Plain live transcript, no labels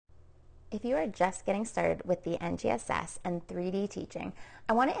If you are just getting started with the NGSS and 3D teaching,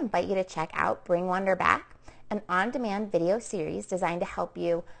 I want to invite you to check out Bring Wonder Back, an on-demand video series designed to help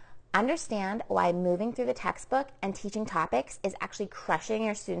you understand why moving through the textbook and teaching topics is actually crushing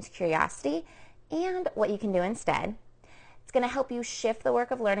your students' curiosity and what you can do instead. It's going to help you shift the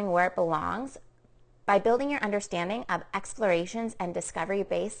work of learning where it belongs by building your understanding of explorations and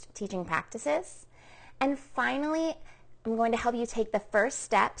discovery-based teaching practices. And finally, I'm going to help you take the first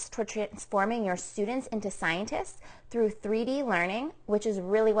steps toward transforming your students into scientists through 3D learning, which is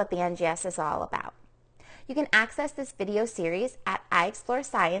really what the NGS is all about. You can access this video series at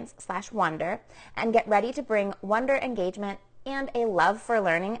iExploreScience/Wonder and get ready to bring wonder, engagement, and a love for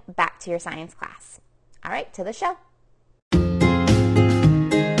learning back to your science class. All right, to the show.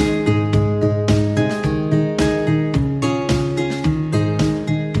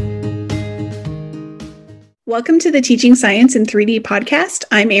 Welcome to the Teaching Science in 3D podcast.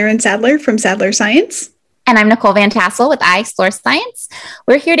 I'm Erin Sadler from Sadler Science. And I'm Nicole Van Tassel with iExploreScience.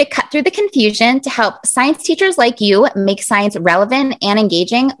 We're here to cut through the confusion to help science teachers like you make science relevant and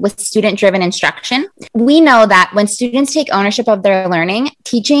engaging with student-driven instruction. We know that when students take ownership of their learning,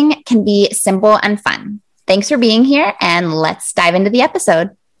 teaching can be simple and fun. Thanks for being here, and let's dive into the episode.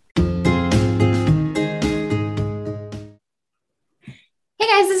 Hey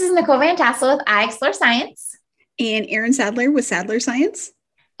guys, this is Nicole Van Tassel with iExploreScience. And Erin Sadler with Sadler Science.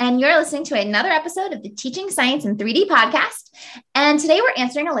 And you're listening to another episode of the Teaching Science in 3D podcast. And today we're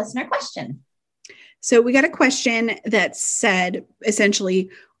answering a listener question. So we got a question that said, essentially,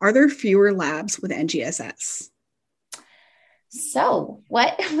 are there fewer labs with NGSS? So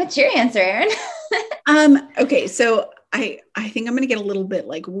what's your answer, Erin? Okay, so I think I'm going to get a little bit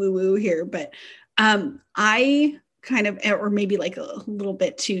like woo-woo here, but I kind of, or maybe like a little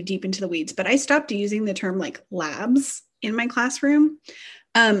bit too deep into the weeds, but I stopped using the term like labs in my classroom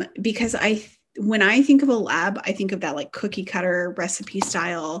because when I think of a lab, I think of that like cookie cutter recipe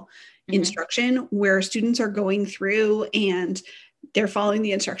style instruction where students are going through and they're following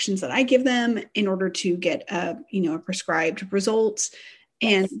the instructions that I give them in order to get a prescribed result.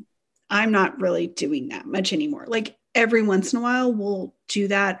 And I'm not really doing that much anymore. Like every once in a while, we'll do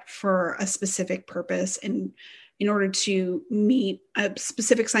that for a specific purpose and in order to meet a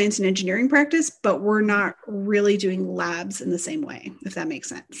specific science and engineering practice, but we're not really doing labs in the same way, if that makes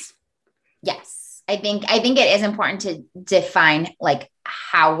sense. Yes. I think it is important to define like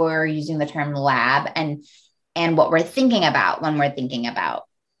how we're using the term lab and what we're thinking about when we're thinking about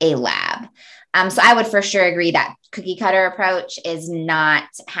a lab. So I would for sure agree that cookie cutter approach is not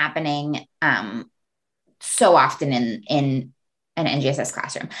happening so often in an NGSS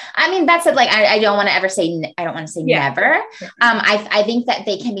classroom. I mean, that said, like, I don't want to ever say, I don't want to say never. I think that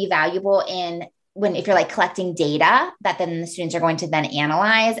they can be valuable if you're like collecting data that then the students are going to then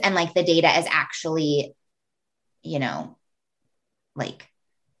analyze and like the data is actually, like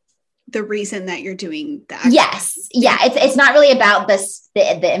the reason that you're doing that. Yes. Yeah. It's not really about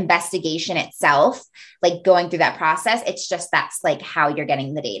the investigation itself, like going through that process. It's just, that's like how you're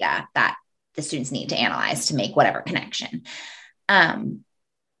getting the data that the students need to analyze to make whatever connection.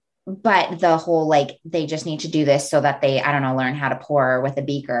 But the whole, like, they just need to do this so that they, I don't know, learn how to pour with a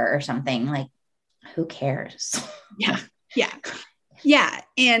beaker or something, like, who cares? Yeah.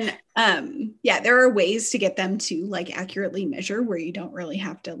 And, there are ways to get them to like accurately measure where you don't really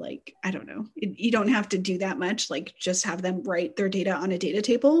have to like, I don't know, you don't have to do that much, like just have them write their data on a data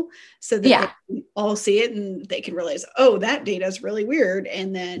table so that they can all see it and they can realize, oh, that data is really weird.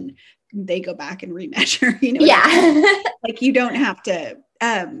 And then they go back and remeasure, like you don't have to,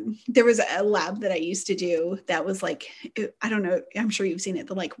 there was a lab that I used to do that was like, I don't know, I'm sure you've seen it,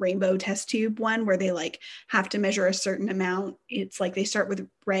 the like rainbow test tube one where they like have to measure a certain amount. It's like, they start with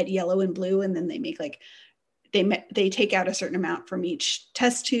red, yellow, and blue, and then they make like, they take out a certain amount from each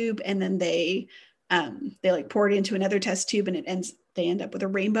test tube. And then they like pour it into another test tube and they end up with a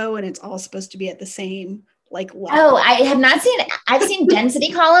rainbow, and it's all supposed to be at the same like level. Oh, I have not seen, I've seen density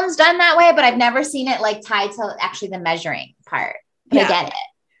columns done that way, but I've never seen it like tied to actually the measuring part. But I get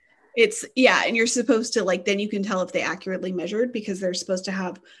it. And you're supposed to like, then you can tell if they accurately measured because they're supposed to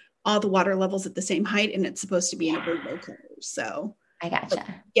have all the water levels at the same height and it's supposed to be in a rainbow color. So I gotcha. Like,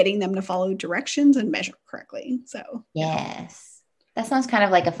 getting them to follow directions and measure correctly. So yes, that sounds kind of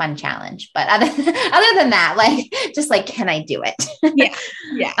like a fun challenge, but other than that, like, just like, can I do it?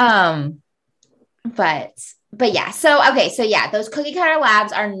 Yeah. But yeah, so yeah, those cookie cutter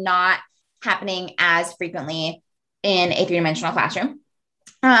labs are not happening as frequently in a three-dimensional classroom.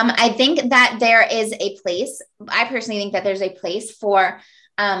 I think that there is a place, I personally think that there's a place for,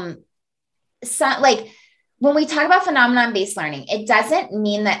 some, like when we talk about phenomenon-based learning, it doesn't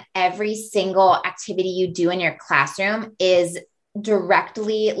mean that every single activity you do in your classroom is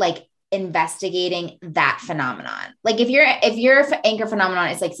directly like investigating that phenomenon. Like if your anchor phenomenon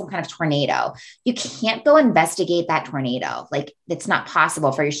is like some kind of tornado, you can't go investigate that tornado. Like it's not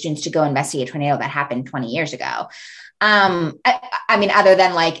possible for your students to go investigate a tornado that happened 20 years ago. I mean, other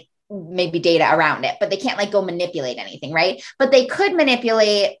than like maybe data around it, but they can't like go manipulate anything, right? But they could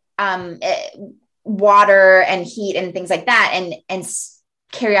manipulate water and heat and things like that, and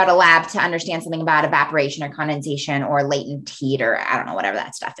carry out a lab to understand something about evaporation or condensation or latent heat, or I don't know, whatever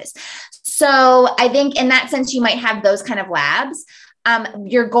that stuff is. So I think in that sense, you might have those kind of labs.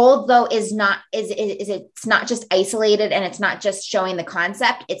 Your goal though is it's not just isolated, and it's not just showing the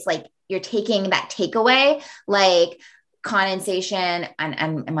concept. It's like you're taking that takeaway, like condensation, and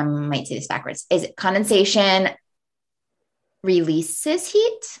I might say this backwards. Is it condensation releases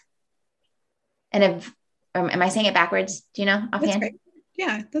heat? And if, am I saying it backwards? Do you know offhand? Right.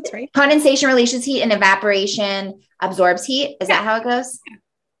 Yeah, that's right. Condensation releases heat and evaporation absorbs heat. Is that how it goes? Yeah.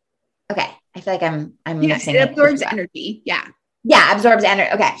 Okay. I feel like I'm mixing it. Absorbs energy. Yeah. Yeah. Absorbs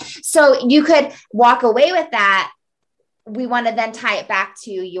energy. Okay. So you could walk away with that. We want to then tie it back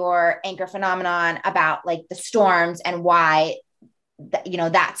to your anchor phenomenon about like the storms and why,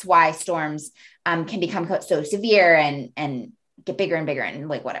 that's why storms can become so severe and get bigger and bigger and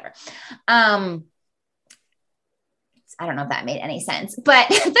like whatever. I don't know if that made any sense, but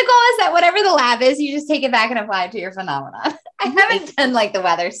the goal is that whatever the lab is, you just take it back and apply it to your phenomenon. I haven't done like the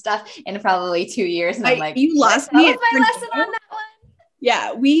weather stuff in probably 2 years. And I'm like, you lost me. What was my lesson on that one?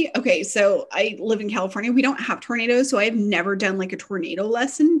 Yeah, so I live in California. We don't have tornadoes. So I've never done like a tornado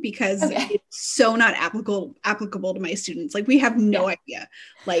lesson because it's so not applicable to my students. Like we have no idea.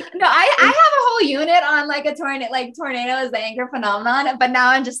 Like, no, I have a whole unit on like tornado is the anchor phenomenon. But now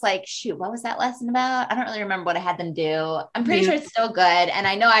I'm just like, shoot, what was that lesson about? I don't really remember what I had them do. I'm pretty sure it's still good. And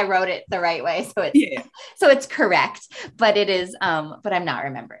I know I wrote it the right way. So it's correct, but it is, but I'm not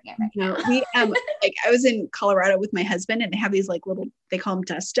remembering it right now. We, like I was in Colorado with my husband and they have these like little, they call them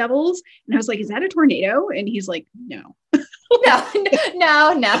dust devils. And I was like, is that a tornado? And he's like, no.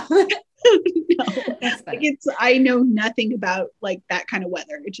 No. No. Like I know nothing about like that kind of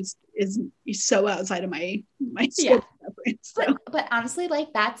weather. It just is so outside of my scope of reference. So. But honestly, like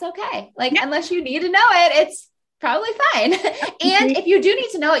that's okay. Like unless you need to know it, it's probably fine. And if you do need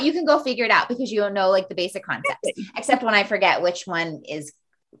to know it, you can go figure it out because you don't know like the basic concepts, except when I forget which one is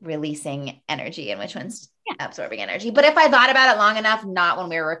releasing energy and which one's absorbing energy. But if I thought about it long enough, not when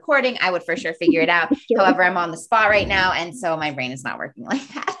we were recording, I would for sure figure it out. However, I'm on the spot right now. And so my brain is not working like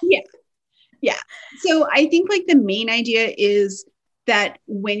that. Yeah. So I think like the main idea is that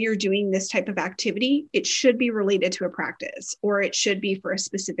when you're doing this type of activity, it should be related to a practice and it should be for a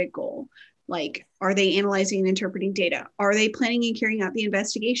specific goal. Like, are they analyzing and interpreting data? Are they planning and carrying out the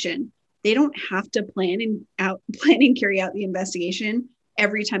investigation? They don't have to plan and carry out the investigation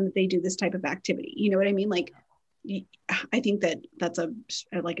every time that they do this type of activity. You know what I mean? Like, I think that's a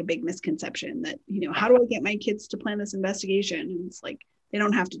big misconception that, how do I get my kids to plan this investigation? And it's like, they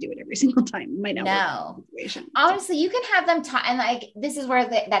don't have to do it every single time. It might not work in the situation. Honestly, you can have them and like, this is where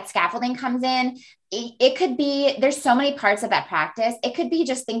that scaffolding comes in. It could be, there's so many parts of that practice. It could be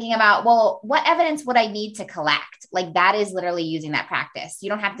just thinking about, well, what evidence would I need to collect? Like that is literally using that practice. You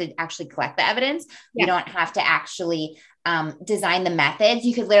don't have to actually collect the evidence. You don't have to actually design the methods.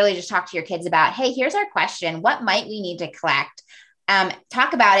 You could literally just talk to your kids about, hey, here's our question. What might we need to collect?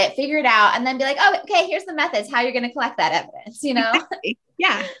 Talk about it, figure it out, and then be like, oh, okay, here's the methods, how you're going to collect that evidence, Exactly.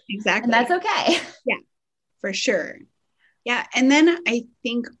 Yeah, exactly. And that's okay. Yeah, for sure. Yeah. And then I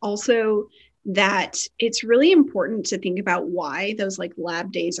think also that it's really important to think about why those like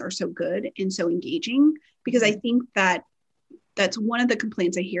lab days are so good and so engaging, because I think that that's one of the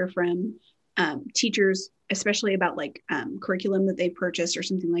complaints I hear from teachers, especially about like curriculum that they've purchased or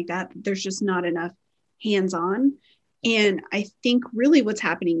something like that. There's just not enough hands-on. And I think really what's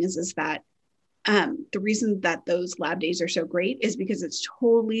happening is that the reason that those lab days are so great is because it's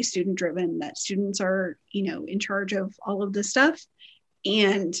totally student driven, that students are, in charge of all of this stuff.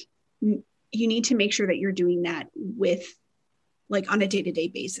 And you need to make sure that you're doing that with like on a day-to-day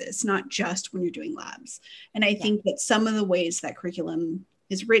basis, not just when you're doing labs. And I think that some of the ways that curriculum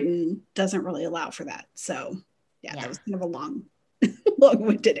is written doesn't really allow for that. So that was kind of a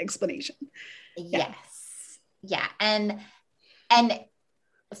long-winded explanation. Yes. Yeah. And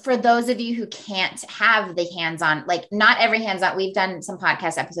for those of you who can't have the hands-on, like not every hands-on, we've done some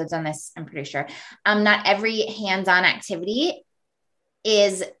podcast episodes on this, I'm pretty sure. Not every hands-on activity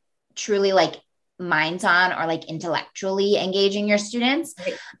is truly like minds-on or like intellectually engaging your students.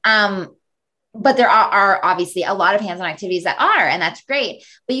 Right. but there are obviously a lot of hands-on activities that are, and that's great.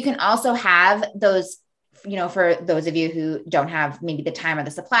 But you can also have those, for those of you who don't have maybe the time or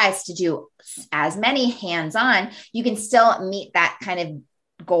the supplies to do as many hands-on, you can still meet that kind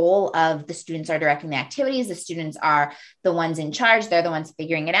of goal of the students are directing the activities. The students are the ones in charge. They're the ones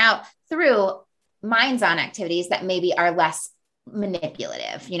figuring it out through minds-on activities that maybe are less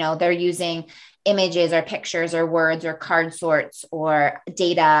manipulative. They're using images or pictures or words or card sorts or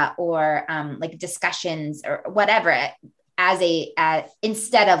data or like discussions or whatever as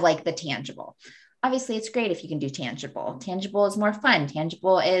instead of like the tangible. Obviously, it's great if you can do tangible. Tangible is more fun.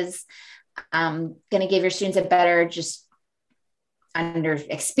 Tangible is going to give your students a better under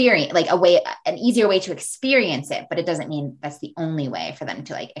experience, like an easier way to experience it, but it doesn't mean that's the only way for them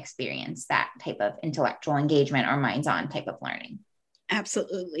to like experience that type of intellectual engagement or minds-on type of learning.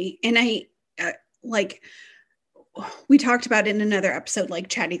 Absolutely. And I like we talked about in another episode, like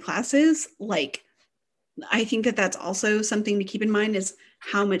chatty classes, like I think that that's also something to keep in mind is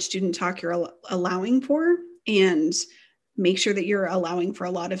how much student talk you're allowing for, and make sure that you're allowing for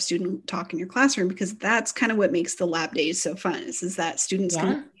a lot of student talk in your classroom, because that's kind of what makes the lab days so fun is that students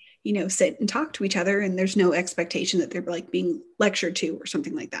can, sit and talk to each other, and there's no expectation that they're like being lectured to or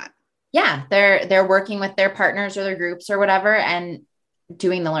something like that. Yeah. They're working with their partners or their groups or whatever, and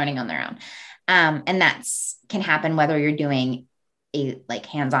doing the learning on their own. And that's can happen whether you're doing a like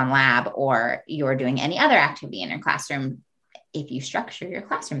hands-on lab or you're doing any other activity in your classroom, if you structure your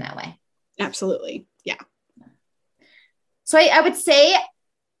classroom that way. Absolutely. Yeah. So I would say,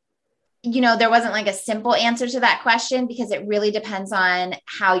 there wasn't like a simple answer to that question, because it really depends on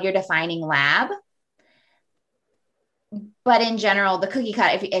how you're defining lab. But in general, the cookie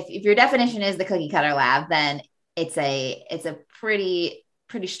cutter, if your definition is the cookie cutter lab, then it's a pretty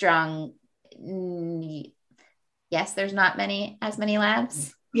strong, yes, there's not as many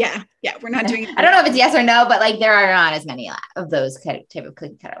labs. Yeah. We're not doing I don't know if it's yes or no, but like there are not as many of those type of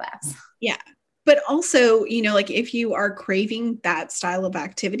cookie cutter labs. Yeah. But also, like if you are craving that style of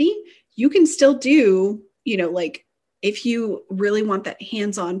activity, you can still do, like if you really want that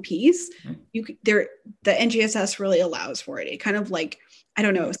hands-on piece, the NGSS really allows for it. It kind of like, I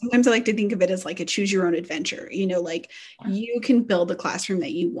don't know, sometimes I like to think of it as like a choose your own adventure, you can build a classroom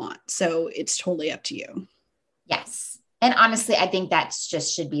that you want. So it's totally up to you. Yes. And honestly, I think that's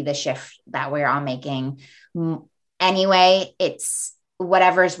just should be the shift that we're all making. Anyway, it's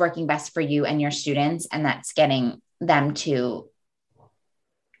whatever is working best for you and your students. And that's getting them to,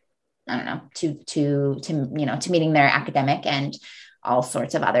 I don't know, to meeting their academic and all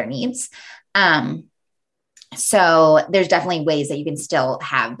sorts of other needs. So there's definitely ways that you can still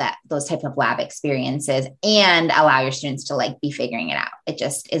have those type of lab experiences and allow your students to like be figuring it out. It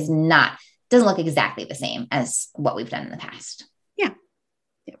just doesn't look exactly the same as what we've done in the past. Yeah.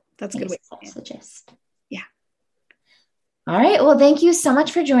 That's a good way. That's the gist. Yeah. All right. Well, thank you so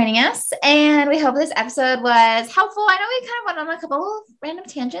much for joining us. And we hope this episode was helpful. I know we kind of went on a couple of random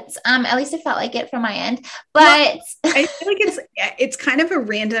tangents. At least it felt like it from my end, but I feel like it's kind of a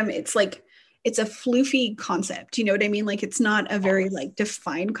random, it's like, it's a floofy concept. You know what I mean? Like it's not a very like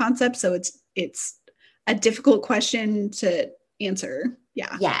defined concept. So it's a difficult question to answer.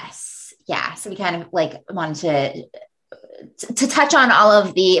 Yeah. Yes. Yeah. So we kind of like wanted to touch on all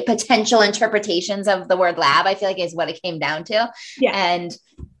of the potential interpretations of the word lab, I feel like is what it came down to. Yeah.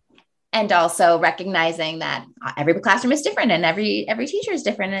 And also recognizing that every classroom is different and every teacher is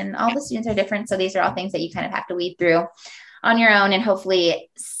different and all the students are different. So these are all things that you kind of have to weed through on your own, and hopefully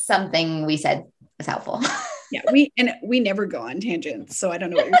something we said is helpful. Yeah. We never go on tangents. So I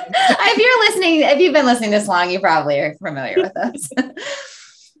don't know what you're saying. If you've been listening this long, you probably are familiar with us.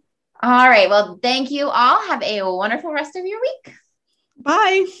 All right. Well, thank you all. Have a wonderful rest of your week.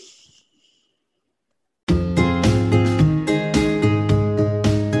 Bye.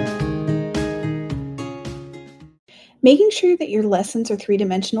 Making sure that your lessons are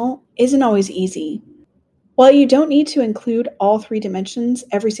three-dimensional isn't always easy. While you don't need to include all 3 dimensions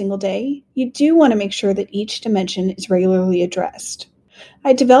every single day, you do want to make sure that each dimension is regularly addressed.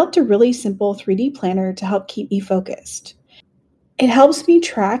 I developed a really simple 3D planner to help keep me focused. It helps me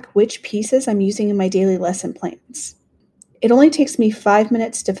track which pieces I'm using in my daily lesson plans. It only takes me 5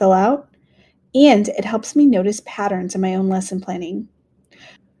 minutes to fill out, and it helps me notice patterns in my own lesson planning.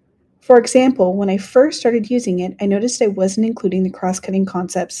 For example, when I first started using it, I noticed I wasn't including the cross-cutting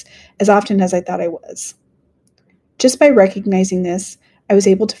concepts as often as I thought I was. Just by recognizing this, I was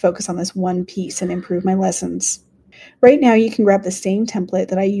able to focus on this one piece and improve my lessons. Right now, you can grab the same template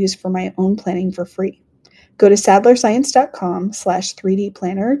that I use for my own planning for free. Go to sadlerscience.com/3D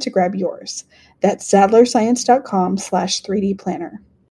planner to grab yours. That's sadlerscience.com/3D planner.